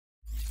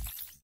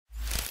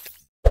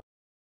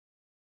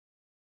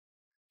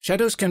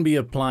Shadows can be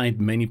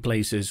applied many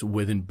places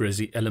within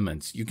Brizzy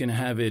elements. You can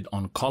have it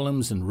on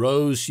columns and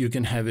rows. You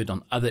can have it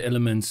on other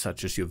elements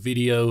such as your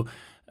video,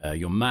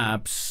 your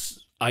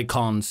maps,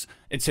 icons,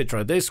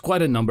 etc. There's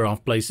quite a number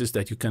of places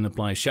that you can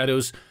apply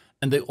shadows,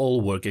 and they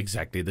all work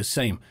exactly the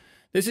same.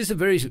 This is a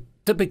very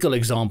typical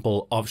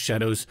example of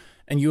shadows,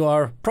 and you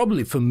are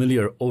probably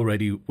familiar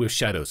already with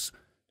shadows.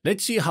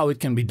 Let's see how it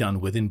can be done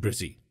within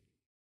Brizzy.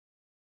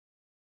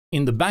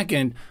 In the back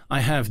end,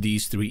 I have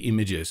these three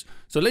images.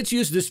 So let's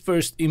use this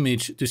first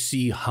image to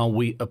see how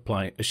we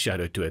apply a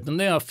shadow to it. And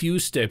there are a few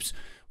steps.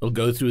 We'll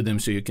go through them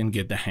so you can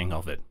get the hang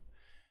of it.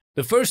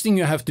 The first thing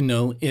you have to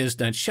know is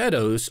that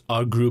shadows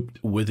are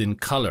grouped within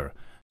color.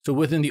 So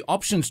within the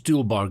options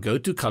toolbar, go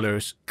to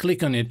colors,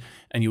 click on it,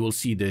 and you will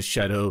see the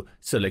shadow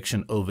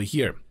selection over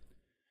here.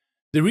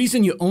 The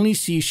reason you only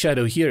see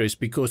shadow here is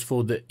because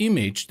for the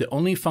image, the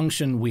only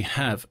function we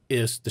have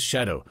is the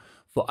shadow.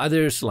 For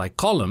others like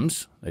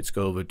columns, let's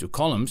go over to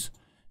columns,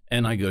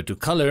 and I go to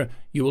color,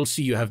 you will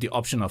see you have the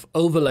option of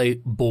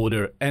overlay,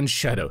 border, and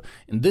shadow.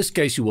 In this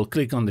case, you will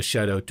click on the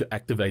shadow to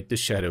activate the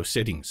shadow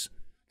settings.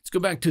 Let's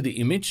go back to the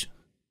image,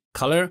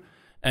 color,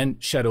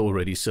 and shadow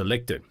already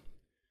selected.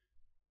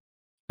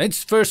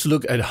 Let's first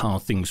look at how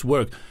things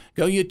work.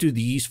 Go here to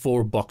these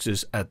four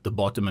boxes at the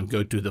bottom and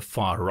go to the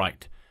far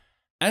right.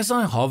 As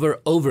I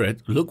hover over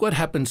it, look what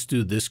happens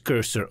to this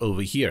cursor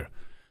over here.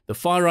 The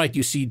far right,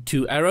 you see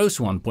two arrows,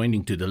 one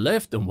pointing to the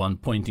left and one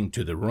pointing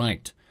to the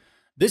right.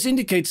 This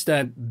indicates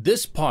that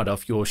this part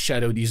of your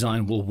shadow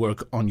design will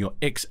work on your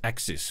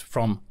x-axis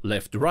from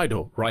left to right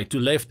or right to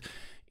left.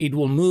 It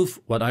will move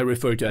what I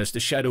refer to as the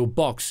shadow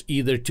box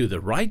either to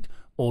the right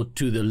or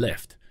to the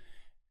left.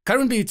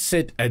 Currently it's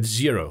set at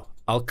 0.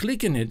 I'll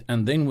click on it,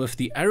 and then with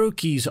the arrow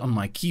keys on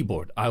my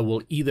keyboard, I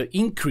will either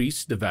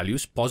increase the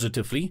values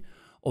positively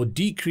or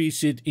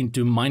decrease it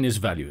into minus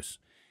values.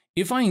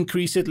 If I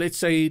increase it, let's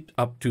say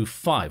up to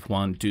 5,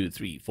 1, 2,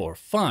 3, 4,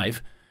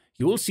 5,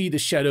 you will see the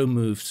shadow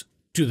moves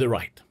to the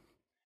right.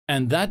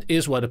 And that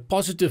is what a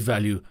positive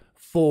value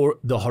for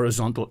the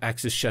horizontal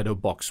axis shadow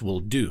box will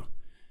do.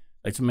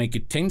 Let's make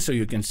it 10 so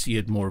you can see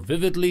it more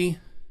vividly.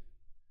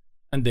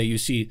 And there you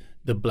see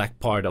the black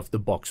part of the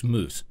box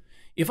moves.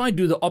 If I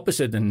do the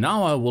opposite, and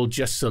now I will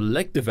just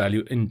select the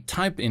value and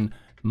type in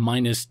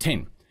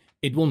 -10,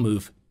 it will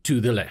move to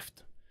the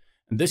left.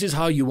 This is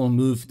how you will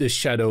move the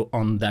shadow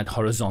on that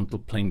horizontal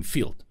plane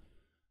field.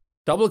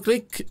 Double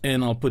click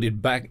and I'll put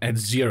it back at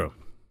 0.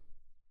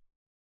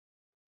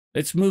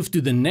 Let's move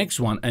to the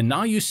next one, and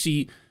now you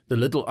see the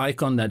little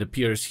icon that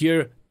appears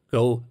here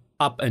go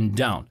up and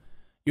down.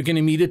 You can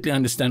immediately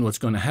understand what's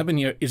going to happen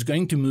here. It's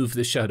going to move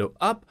the shadow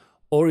up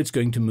or it's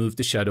going to move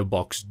the shadow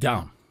box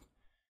down.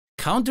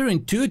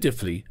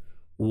 Counterintuitively,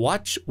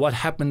 watch what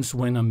happens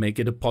when I make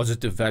it a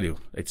positive value.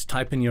 Let's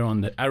type in here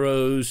on the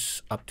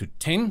arrows up to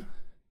 10.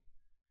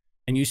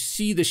 And you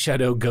see the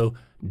shadow go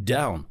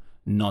down,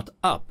 not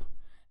up.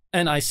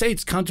 And I say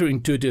it's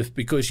counterintuitive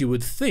because you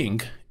would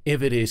think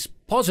if it is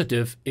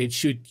positive, it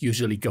should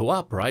usually go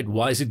up, right?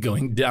 Why is it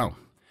going down?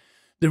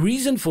 The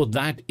reason for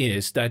that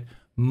is that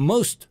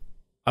most,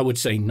 I would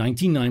say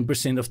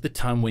 99% of the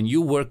time when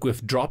you work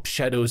with drop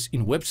shadows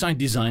in website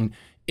design,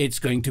 it's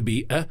going to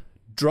be a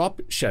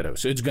drop shadow.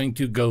 So it's going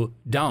to go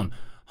down.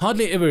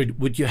 Hardly ever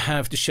would you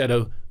have the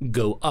shadow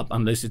go up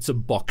unless it's a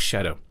box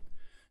shadow.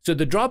 So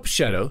the drop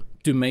shadow,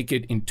 to make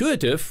it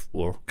intuitive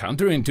or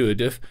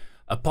counterintuitive,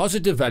 a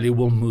positive value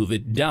will move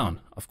it down.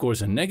 Of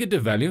course, a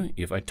negative value,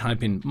 if I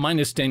type in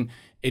 -10,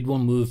 it will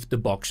move the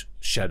box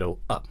shadow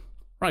up.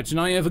 Right, so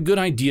now you have a good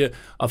idea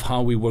of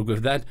how we work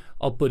with that.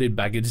 I'll put it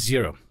back at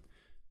 0.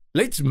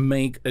 Let's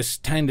make a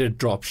standard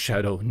drop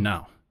shadow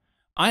now.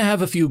 I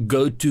have a few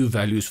go-to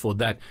values for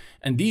that.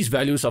 And these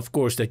values, of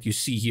course, that you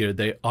see here,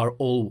 they are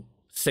all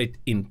set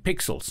in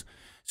pixels.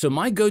 So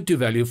my go-to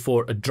value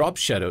for a drop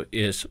shadow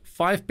is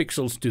 5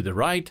 pixels to the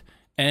right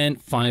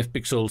and 5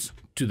 pixels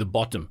to the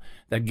bottom.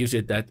 That gives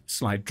it that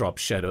slight drop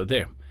shadow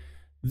there.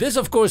 This,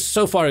 of course,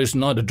 so far is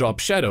not a drop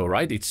shadow,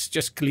 right? It's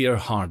just clear,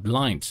 hard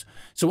lines.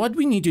 So what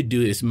we need to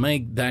do is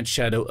make that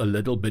shadow a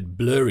little bit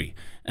blurry.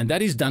 And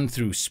that is done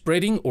through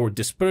spreading or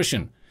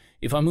dispersion.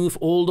 If I move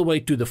all the way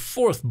to the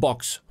 4th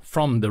box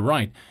from the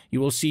right, you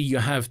will see you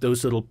have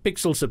those little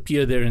pixels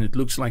appear there and it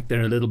looks like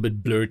they're a little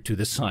bit blurred to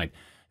the side.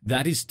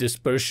 That is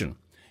dispersion.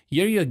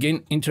 Here you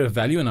again enter a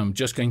value, and I'm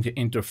just going to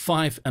enter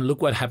 5, and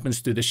look what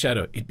happens to the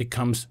shadow. It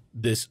becomes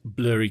this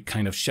blurry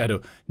kind of shadow.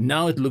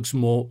 Now it looks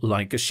more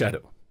like a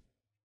shadow.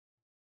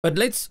 But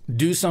let's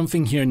do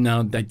something here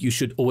now that you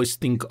should always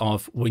think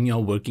of when you're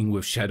working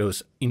with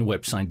shadows in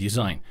website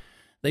design.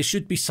 They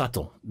should be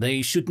subtle.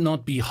 They should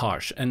not be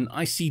harsh. And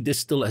I see this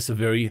still as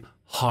a very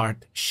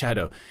hard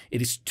shadow.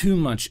 It is too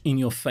much in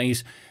your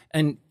face,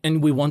 and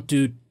we want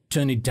to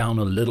turn it down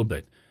a little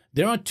bit.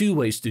 There are two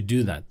ways to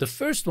do that. The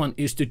first one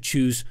is to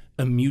choose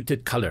a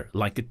muted color,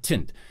 like a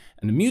tint.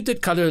 And the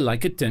muted color,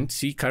 like a tint,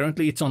 see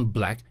currently it's on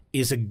black,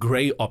 is a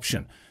gray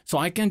option. So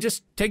I can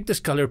just take this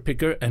color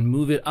picker and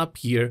move it up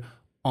here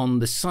on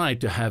the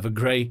side to have a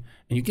gray.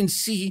 And you can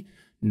see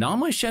Now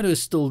my shadow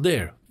is still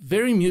there,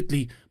 very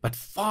mutely, but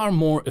far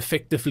more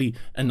effectively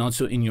and not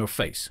so in your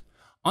face.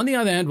 On the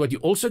other hand, what you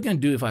also can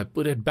do if I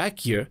put it back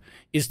here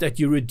is that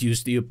you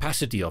reduce the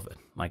opacity of it,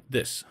 like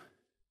this.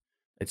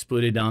 Let's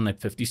put it down at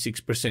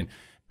 56%,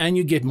 and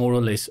you get more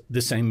or less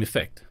the same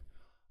effect.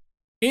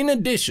 In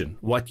addition,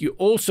 what you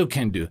also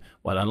can do,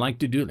 what I like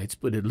to do, let's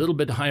put it a little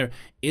bit higher,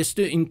 is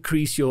to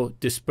increase your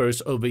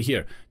disperse over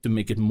here to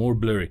make it more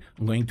blurry.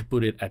 I'm going to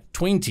put it at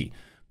 20,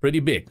 pretty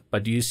big,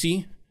 but do you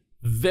see?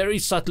 Very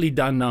subtly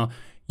done now.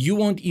 You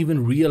won't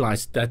even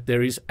realize that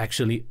there is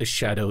actually a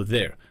shadow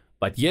there.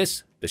 But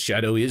yes, the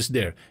shadow is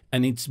there,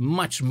 and it's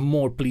much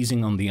more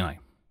pleasing on the eye.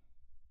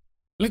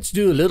 Let's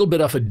do a little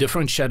bit of a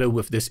different shadow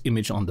with this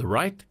image on the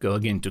right. Go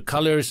again to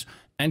colors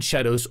and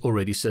shadows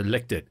already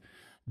selected.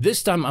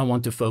 This time I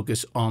want to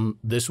focus on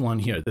this one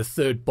here, the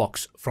third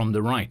box from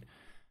the right.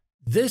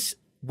 This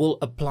will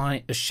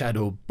apply a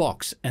shadow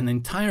box, an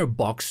entire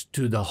box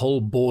to the whole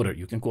border.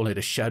 You can call it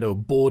a shadow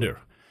border.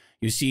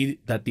 You see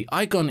that the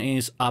icon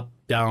is up,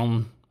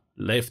 down,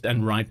 left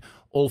and right,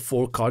 all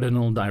 4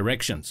 cardinal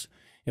directions.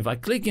 If I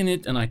click in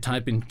it and I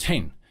type in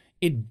 10,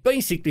 it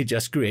basically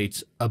just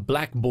creates a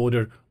black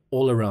border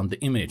all around the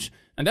image.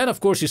 And that of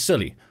course is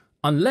silly,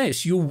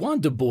 unless you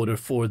want a border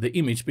for the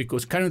image,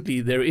 because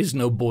currently there is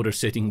no border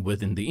setting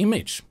within the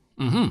image.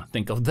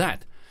 Think of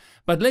that.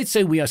 But let's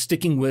say we are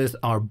sticking with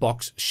our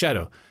box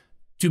shadow.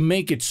 To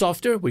make it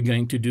softer, we're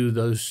going to do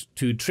those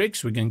 2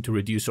 tricks. We're going to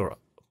reduce our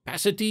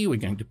opacity. We're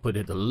going to put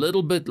it a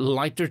little bit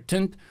lighter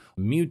tint,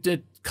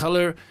 muted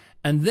color,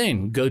 and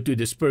then go to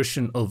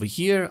dispersion over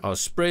here, our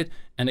spread.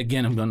 And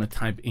again, I'm going to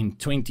type in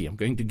 20. I'm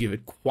going to give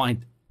it quite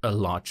a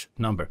large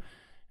number.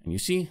 And you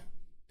see,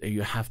 there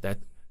you have that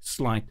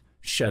slight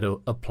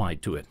shadow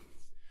applied to it.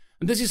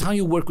 And this is how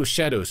you work with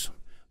shadows.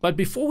 But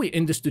before we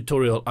end this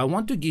tutorial, I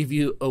want to give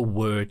you a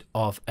word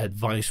of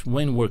advice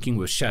when working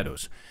with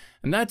shadows.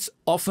 And that's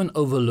often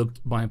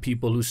overlooked by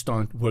people who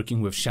start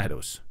working with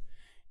shadows.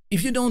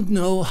 If you don't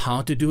know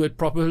how to do it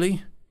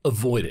properly,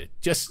 avoid it.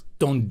 Just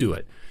don't do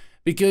it.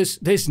 Because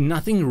there's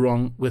nothing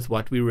wrong with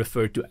what we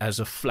refer to as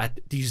a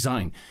flat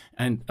design.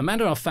 And a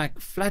matter of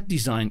fact, flat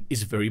design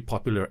is very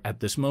popular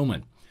at this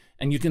moment.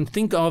 And you can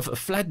think of a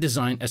flat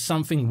design as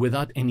something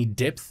without any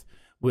depth,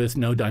 with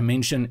no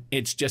dimension.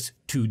 It's just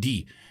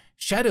 2D.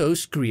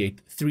 Shadows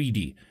create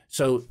 3D.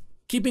 So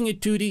keeping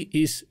it 2D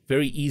is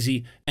very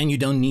easy, and you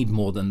don't need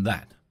more than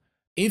that.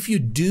 If you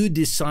do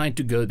decide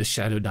to go the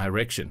shadow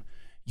direction,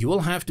 you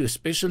will have to,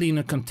 especially in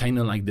a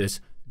container like this,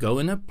 go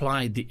and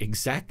apply the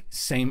exact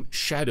same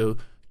shadow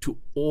to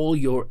all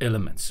your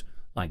elements,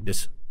 like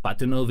this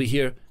button over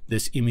here,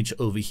 this image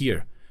over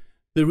here.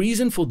 The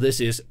reason for this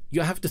is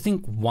you have to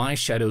think why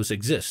shadows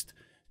exist.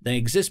 They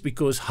exist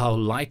because how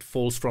light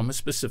falls from a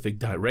specific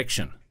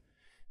direction.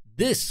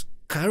 This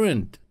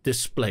current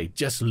display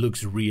just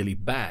looks really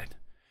bad.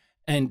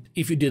 And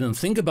if you didn't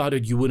think about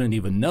it, you wouldn't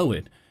even know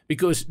it,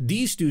 because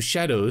these 2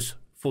 shadows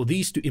for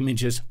these 2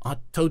 images are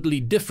totally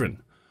different.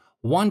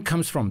 One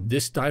comes from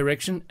this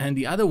direction and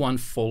the other one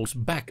falls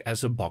back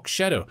as a box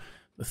shadow.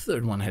 The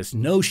third one has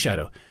no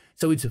shadow.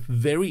 So it's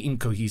very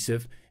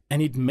incohesive,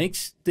 and it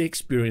makes the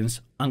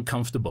experience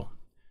uncomfortable.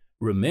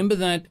 Remember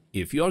that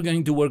if you are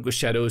going to work with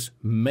shadows,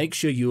 make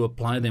sure you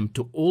apply them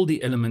to all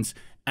the elements,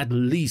 at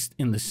least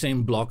in the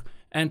same block,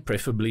 and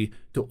preferably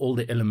to all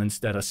the elements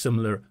that are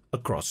similar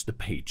across the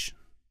page.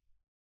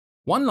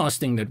 One last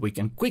thing that we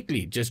can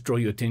quickly just draw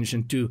your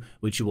attention to,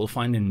 which you will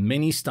find in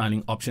many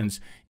styling options.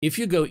 If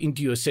you go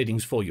into your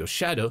settings for your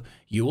shadow,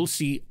 you will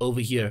see over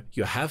here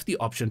you have the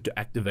option to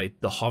activate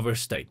the hover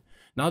state.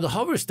 Now the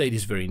hover state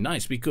is very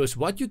nice because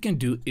what you can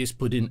do is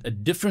put in a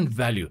different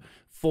value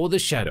for the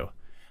shadow.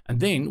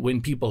 And then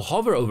when people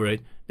hover over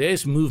it,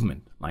 there's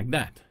movement like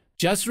that.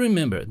 Just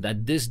remember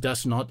that this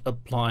does not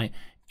apply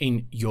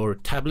in your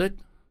tablet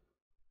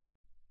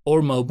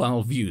or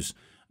mobile views,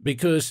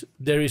 because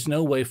there is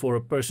no way for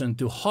a person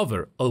to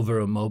hover over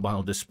a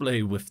mobile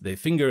display with their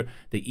finger.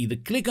 They either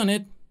click on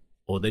it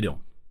or they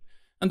don't.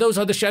 And those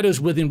are the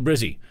shadows within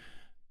Brizzy.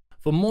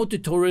 For more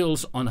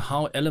tutorials on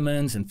how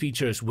elements and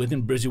features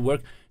within Brizzy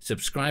work,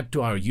 subscribe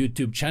to our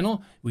YouTube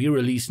channel. We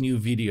release new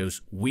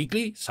videos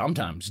weekly,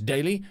 sometimes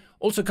daily.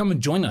 Also come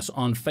and join us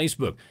on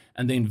Facebook,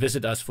 and then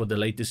visit us for the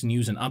latest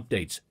news and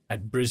updates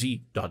at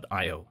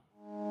brizzy.io.